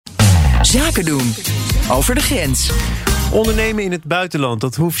Zaken doen. Over de grens. Ondernemen in het buitenland,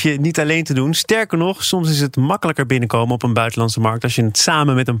 dat hoef je niet alleen te doen. Sterker nog, soms is het makkelijker binnenkomen op een buitenlandse markt als je het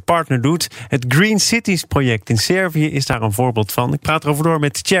samen met een partner doet. Het Green Cities project in Servië is daar een voorbeeld van. Ik praat erover door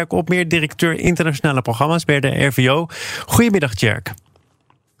met Tjerk Opmeer, directeur internationale programma's bij de RVO. Goedemiddag, Tjerk.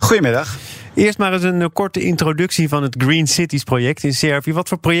 Goedemiddag. Eerst maar eens een korte introductie van het Green Cities project in Servië. Wat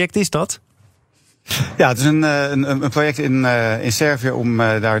voor project is dat? Ja, het is een project in Servië om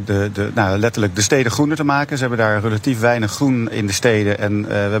daar letterlijk de steden groener te maken. Ze hebben daar relatief weinig groen in de steden. En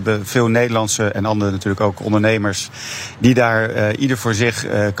we hebben veel Nederlandse en andere natuurlijk ook ondernemers die daar ieder voor zich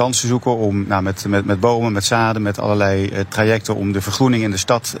kansen zoeken om met bomen, met zaden, met allerlei trajecten om de vergroening in de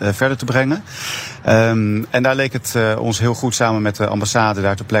stad verder te brengen. En daar leek het ons heel goed samen met de ambassade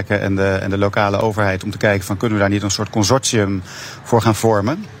daar ter plekke en de lokale overheid om te kijken van kunnen we daar niet een soort consortium voor gaan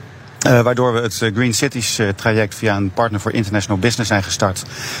vormen. Waardoor we het Green Cities traject via een partner voor international business zijn gestart.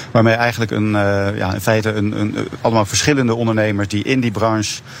 Waarmee eigenlijk in feite allemaal verschillende ondernemers die in die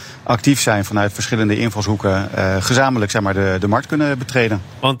branche actief zijn vanuit verschillende invalshoeken gezamenlijk de markt kunnen betreden.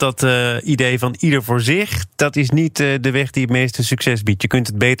 Want dat idee van ieder voor zich, dat is niet de weg die het meeste succes biedt. Je kunt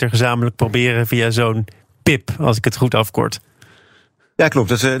het beter gezamenlijk proberen via zo'n PIP, als ik het goed afkort. Ja,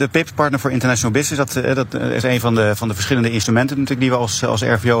 klopt. De PIP, Partner for International Business, dat is een van de verschillende instrumenten natuurlijk die we als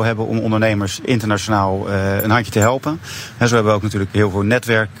RVO hebben om ondernemers internationaal een handje te helpen. En zo hebben we ook natuurlijk heel veel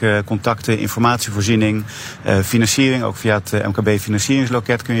netwerkcontacten, informatievoorziening, financiering, ook via het MKB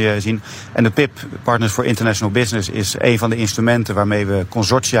financieringsloket kun je zien. En de PIP, Partners for International Business, is een van de instrumenten waarmee we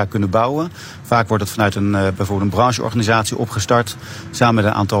consortia kunnen bouwen. Vaak wordt het vanuit bijvoorbeeld een brancheorganisatie opgestart, samen met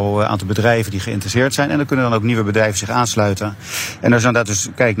een aantal bedrijven die geïnteresseerd zijn. En dan kunnen dan ook nieuwe bedrijven zich aansluiten. En als je dan dus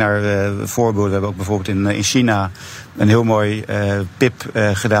kijkt naar voorbeelden, we hebben ook bijvoorbeeld in China een heel mooi PIP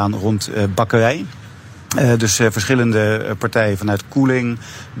gedaan rond bakkerij. Dus verschillende partijen vanuit koeling,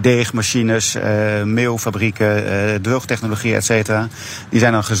 deegmachines, meelfabrieken, droogtechnologie, et cetera. Die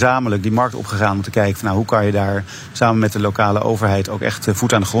zijn dan gezamenlijk die markt opgegaan om te kijken van hoe kan je daar samen met de lokale overheid ook echt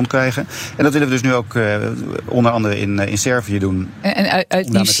voet aan de grond krijgen. En dat willen we dus nu ook onder andere in Servië doen. En uit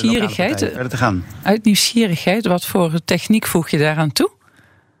nieuwsgierigheid, verder te gaan. Uit nieuwsgierigheid, wat voor techniek voeg je daaraan toe?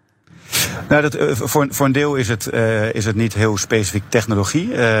 Nou, voor een deel is het niet heel specifiek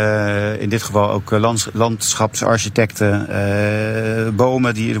technologie. In dit geval ook landschapsarchitecten,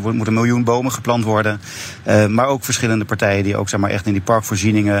 bomen, er moeten 1 miljoen bomen geplant worden. Maar ook verschillende partijen die ook echt in die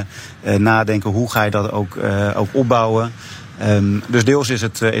parkvoorzieningen nadenken. Hoe ga je dat ook opbouwen? Dus deels is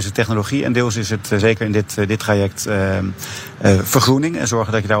het technologie en deels is het zeker in dit traject vergroening. En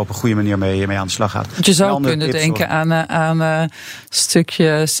zorgen dat je daar op een goede manier mee aan de slag gaat. Je zou kunnen denken aan een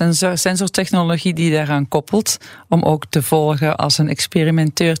stukje sensortechnologie die daaraan koppelt. Om ook te volgen als een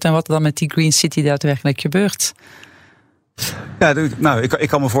experimenteert en wat er dan met die Green City daadwerkelijk gebeurt. Ja, ik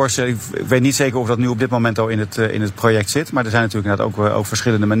kan me voorstellen, ik weet niet zeker of dat nu op dit moment al in het project zit. Maar er zijn natuurlijk inderdaad ook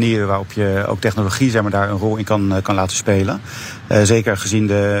verschillende manieren waarop je ook technologie daar een rol in kan laten spelen. Zeker gezien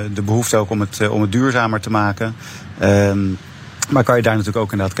de behoefte ook om het duurzamer te maken. Maar kan je daar natuurlijk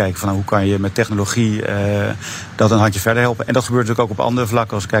ook inderdaad kijken van hoe kan je met technologie dat een handje verder helpen. En dat gebeurt natuurlijk ook op andere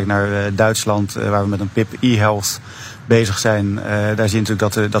vlakken. Als ik kijk naar Duitsland, waar we met een PIP e-health bezig zijn. Daar zie je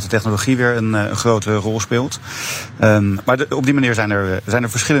natuurlijk dat de technologie weer een grote rol speelt. Maar op die manier zijn er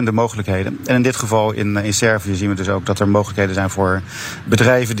verschillende mogelijkheden. En in dit geval in Servië zien we dus ook dat er mogelijkheden zijn voor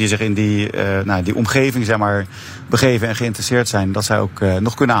bedrijven die zich in die omgeving begeven en geïnteresseerd zijn. Dat zij ook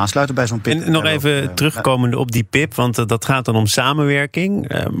nog kunnen aansluiten bij zo'n PIP. En nog even terugkomende op die PIP, want dat gaat dan om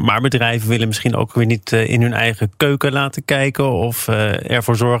samenwerking. Maar bedrijven willen misschien ook weer niet in hun eigen keuken laten kijken of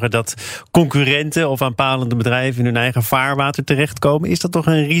ervoor zorgen dat concurrenten of aanpalende bedrijven in hun eigen vaarwater terechtkomen. Is dat toch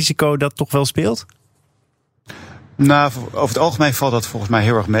een risico dat toch wel speelt? Nou, over het algemeen valt dat volgens mij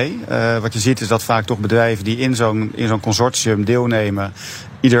heel erg mee. Wat je ziet is dat vaak toch bedrijven die in zo'n consortium deelnemen,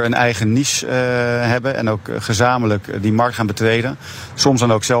 ieder een eigen niche hebben en ook gezamenlijk die markt gaan betreden. Soms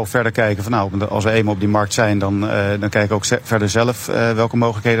dan ook zelf verder kijken van als we eenmaal op die markt zijn, dan kijken we ook verder zelf welke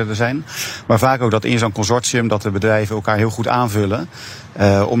mogelijkheden er zijn. Maar vaak ook dat in zo'n consortium dat de bedrijven elkaar heel goed aanvullen,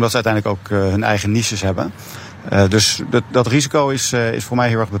 omdat ze uiteindelijk ook hun eigen niches hebben. Dus dat risico is voor mij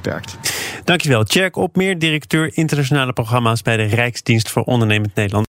heel erg beperkt. Dankjewel. Tjerk Opmeer, directeur internationale programma's bij de Rijksdienst voor Ondernemend Nederland.